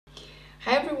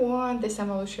everyone, this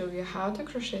time I will show you how to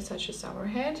crochet such a summer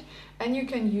hat, and you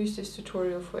can use this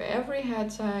tutorial for every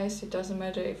hat size. It doesn't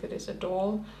matter if it is a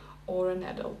doll or an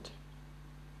adult.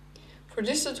 For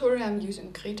this tutorial I'm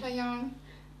using Kreta yarn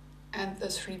and the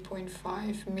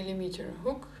 3.5mm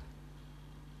hook.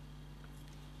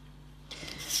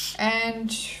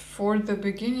 And for the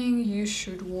beginning you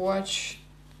should watch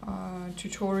a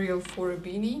tutorial for a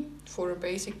beanie, for a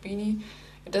basic beanie.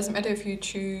 It doesn't matter if you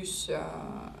choose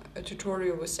a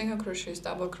tutorial with single crochets,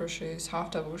 double crochets, half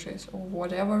double crochets or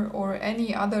whatever, or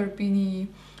any other beanie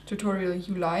tutorial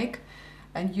you like,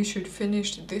 and you should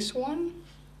finish this one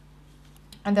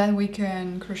and then we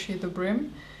can crochet the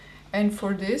brim. And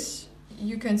for this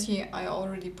you can see I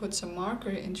already put some marker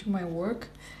into my work,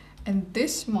 and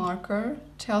this marker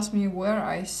tells me where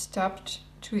I stopped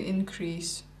to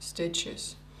increase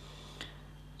stitches.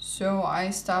 So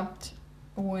I stopped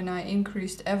when I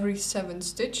increased every 7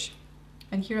 stitch,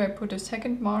 and here I put a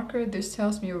second marker. This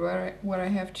tells me where I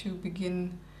have to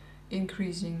begin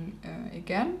increasing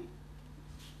again.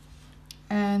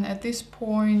 And at this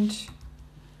point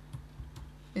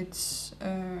it's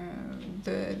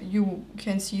you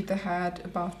can see the hat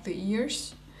above the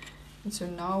ears, and so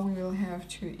now we will have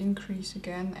to increase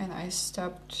again, and I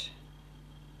stopped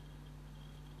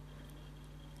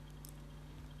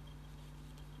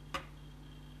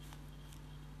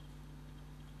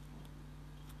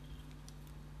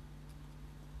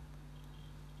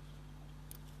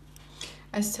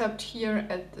here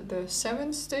at the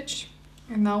 7th stitch,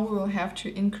 and now we will have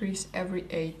to increase every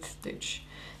 8th stitch.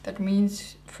 That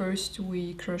means first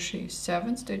we crochet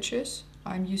 7 stitches.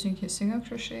 I'm using here single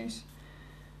crochets.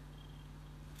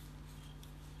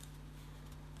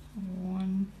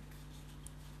 1,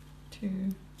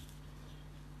 2,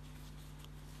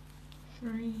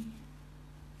 3,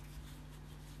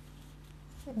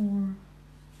 4,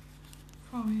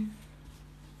 5,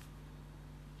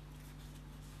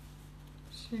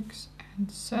 6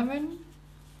 and 7,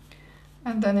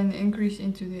 and then an increase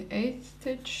into the 8th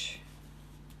stitch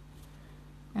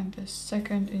and the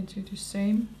second into the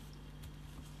same.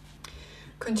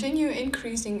 Continue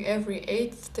increasing every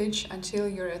 8th stitch until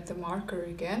you're at the marker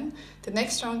again. The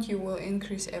next round you will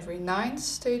increase every 9th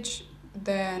stitch,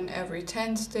 then every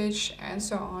 10th stitch, and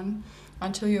so on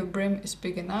until your brim is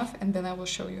big enough, and then I will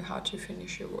show you how to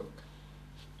finish your work.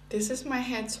 This is my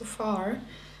hat so far.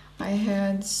 I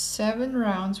had 7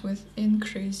 rounds with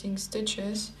increasing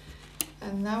stitches,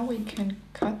 and now we can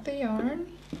cut the yarn.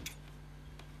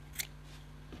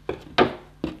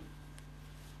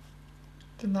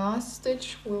 The last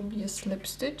stitch will be a slip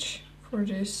stitch. For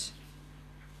this,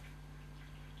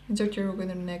 insert your hook in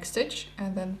the next stitch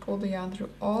and then pull the yarn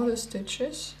through all the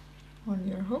stitches on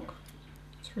your hook,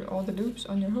 through all the loops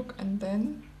on your hook, and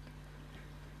then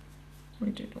we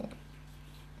did all.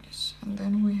 Yes, and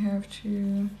then we have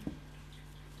to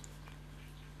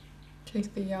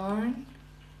take the yarn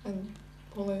and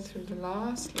pull it through the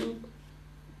last loop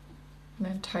and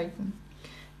then tighten.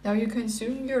 Now you can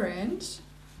zoom your ends,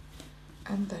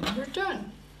 and then you're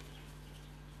done.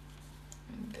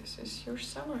 And this is your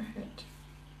summer hat.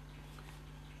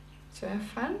 So have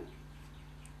fun,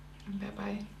 and bye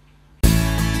bye.